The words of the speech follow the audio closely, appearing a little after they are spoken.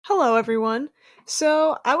Hello, everyone.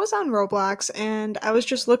 So, I was on Roblox and I was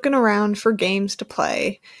just looking around for games to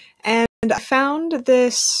play, and I found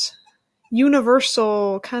this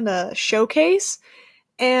Universal kind of showcase,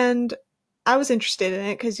 and I was interested in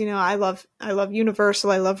it because I love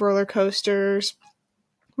Universal, I love roller coasters.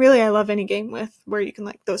 Really, I love any game with where you can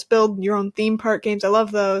like those build your own theme park games. I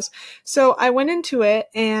love those. So, I went into it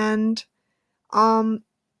and um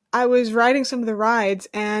I was riding some of the rides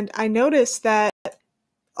and I noticed that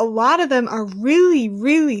a lot of them are really,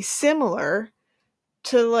 really similar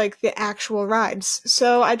to like the actual rides.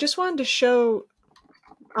 So I just wanted to show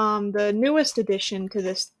the newest addition to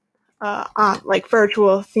this like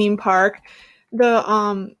virtual theme park,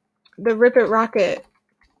 the Rip It Rocket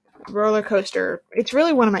roller coaster. It's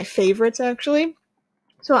really one of my favorites actually.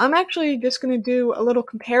 So I'm actually just going to do a little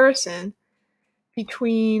comparison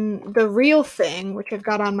between the real thing, which I've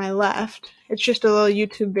got on my left. It's just a little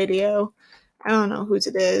YouTube video. I don't know whose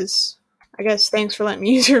it is. I guess thanks for letting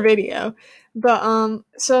me use your video. But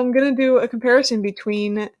so I'm gonna do a comparison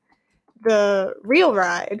between the real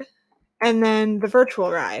ride and then the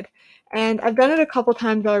virtual ride. And I've done it a couple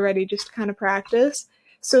times already just to kind of practice.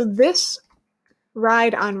 So this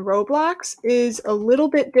ride on Roblox is a little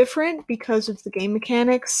bit different because of the game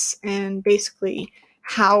mechanics and basically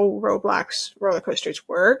how Roblox roller coasters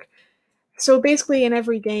work. So basically in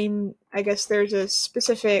every game, I guess there's a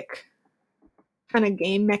specific kind of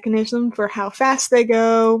game mechanism for how fast they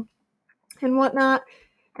go and whatnot,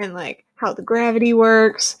 and like how the gravity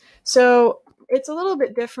works. So it's a little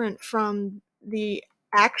bit different from the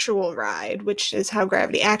actual ride, which is how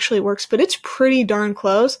gravity actually works, but it's pretty darn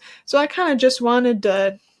close. So I kind of just wanted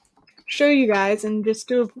to show you guys and just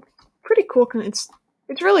do a pretty cool. It's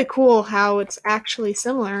really cool how it's actually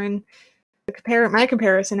similar, and my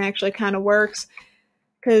comparison actually kind of works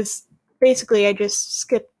because basically I just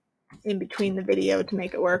skip in between the video to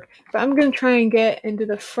make it work. But I'm going to try and get into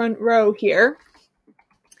the front row here.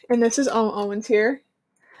 And this is Owens here.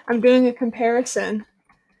 I'm doing a comparison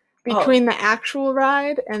between the actual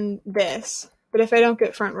ride and this. But if I don't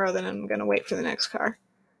get front row, then I'm going to wait for the next car.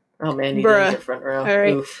 Oh man, you didn't get front row. All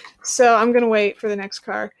right. Oof. So I'm going to wait for the next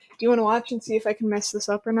car. Do you want to watch and see if I can mess this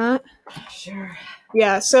up or not? Sure.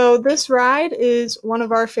 Yeah, so this ride is one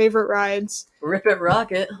of our favorite rides. Rip It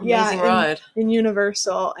Rocket. Amazing ride. In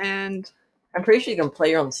Universal, and I'm pretty sure you can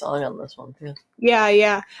play your own song on this one too.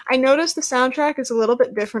 Yeah. I noticed the soundtrack is a little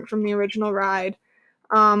bit different from the original ride.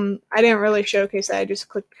 I didn't really showcase that. I just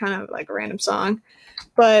clicked kind of like a random song.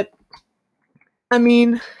 But, I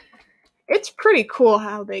mean, it's pretty cool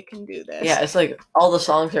how they can do this. Yeah, it's like all the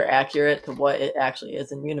songs are accurate to what it actually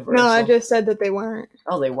is in Universal. No, I just said that they weren't.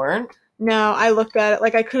 Oh, they weren't? No, I looked at it.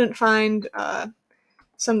 Like, I couldn't find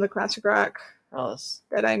some of the classic rock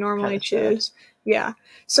that I normally choose. Sad. Yeah.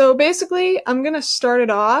 So basically, I'm going to start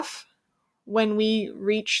it off when we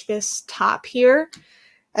reach this top here.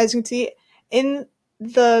 As you can see, in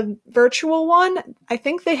the virtual one, I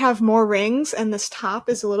think they have more rings, and this top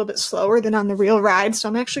is a little bit slower than on the real ride, so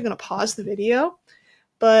I'm actually going to pause the video.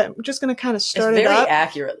 But I'm just going to kind of start it up. It's very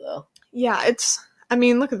accurate, though. Yeah,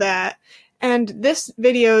 look at that. And this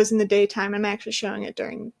video is in the daytime. I'm actually showing it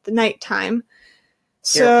during the nighttime.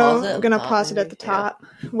 So I'm going to pause it at the top,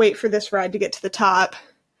 wait for this ride to get to the top.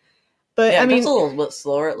 But yeah, it's a little bit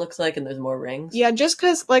slower, it looks like, and there's more rings. Yeah, just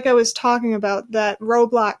because, like I was talking about, that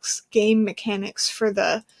Roblox game mechanics for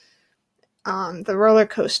the roller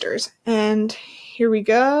coasters. And here we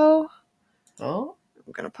go. Oh.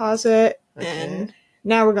 I'm going to pause it, and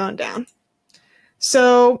now we're going down.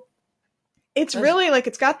 So it's really, like,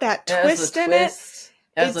 it's got that twist in it.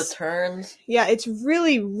 As the turns. Yeah, it's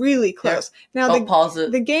really, really close. Here, now, pause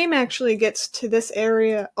it. The game actually gets to this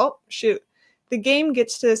area. Oh, shoot. The game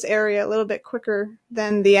gets to this area a little bit quicker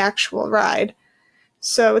than the actual ride.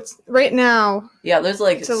 So it's right now. Yeah, there's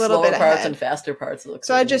like slower parts ahead. And faster parts. It looks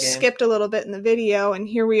so like I just skipped a little bit in the video, and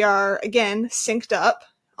here we are again, synced up.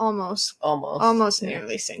 Almost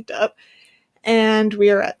nearly synced up. And we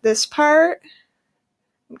are at this part.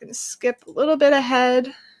 I'm going to skip a little bit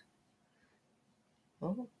ahead.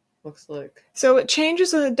 Oh, looks like. So it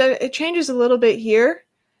changes a little bit here,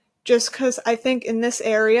 just because I think in this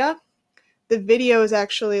area, the video is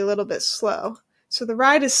actually a little bit slow. So the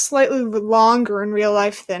ride is slightly longer in real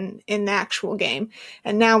life than in the actual game.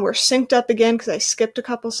 And now we're synced up again because I skipped a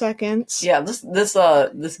couple seconds. Yeah, this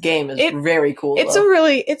game is very cool.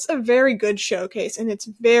 It's a very good showcase, and it's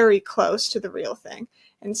very close to the real thing.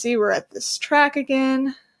 And see, we're at this track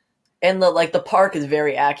again. And the park is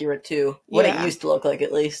very accurate too. What it used to look like,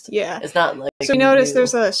 at least. Yeah. It's not like. So you notice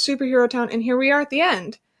there's a superhero town, and here we are at the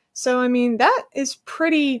end. So I mean, that is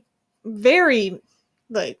very,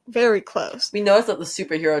 like very close. We noticed that the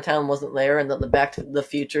superhero town wasn't there, and that the Back to the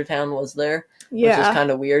Future town was there, which is Yeah.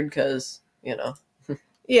 kind of weird because, you know.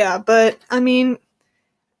 Yeah, but I mean,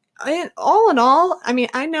 all in all, I mean,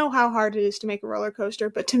 I know how hard it is to make a roller coaster,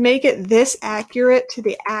 but to make it this accurate to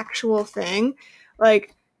the actual thing,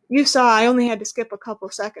 like you saw, I only had to skip a couple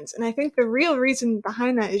seconds. And I think the real reason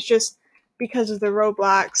behind that is just because of the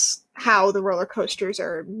Roblox, how the roller coasters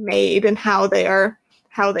are made and how they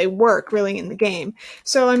work really in the game.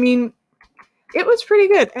 So, I mean, it was pretty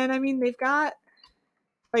good. And I mean, they've got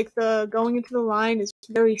like the going into the line is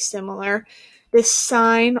very similar. This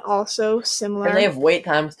sign also similar. And they have wait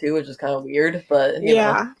times too, which is kind of weird, but you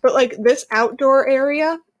know. But like this outdoor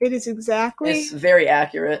area, it is exactly. It's very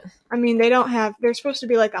accurate. I mean, they don't have. There's supposed to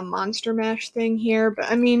be like a Monster Mash thing here, but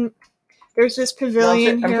I mean, there's this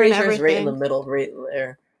pavilion here. I'm pretty and sure everything. it's right in the middle, right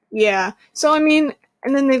there. Yeah. So I mean,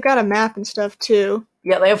 and then they've got a map and stuff too.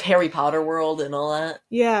 Yeah, they have Harry Potter World and all that.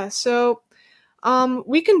 Yeah. So,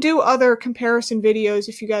 we can do other comparison videos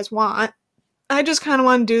if you guys want. I just kind of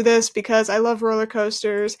want to do this because I love roller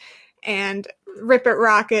coasters, and Rip It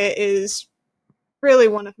Rockit is really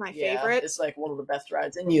one of my favorites. It's like one of the best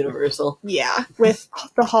rides in Universal. Yeah, with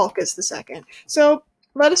the Hulk as the second. So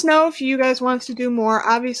let us know if you guys want us to do more.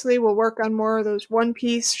 Obviously, we'll work on more of those One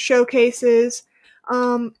Piece showcases.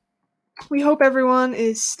 We hope everyone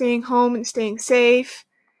is staying home and staying safe.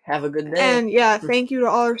 Have a good day. And yeah, thank you to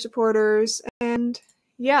all our supporters. And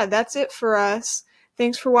yeah, that's it for us.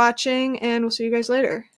 Thanks for watching, and we'll see you guys later.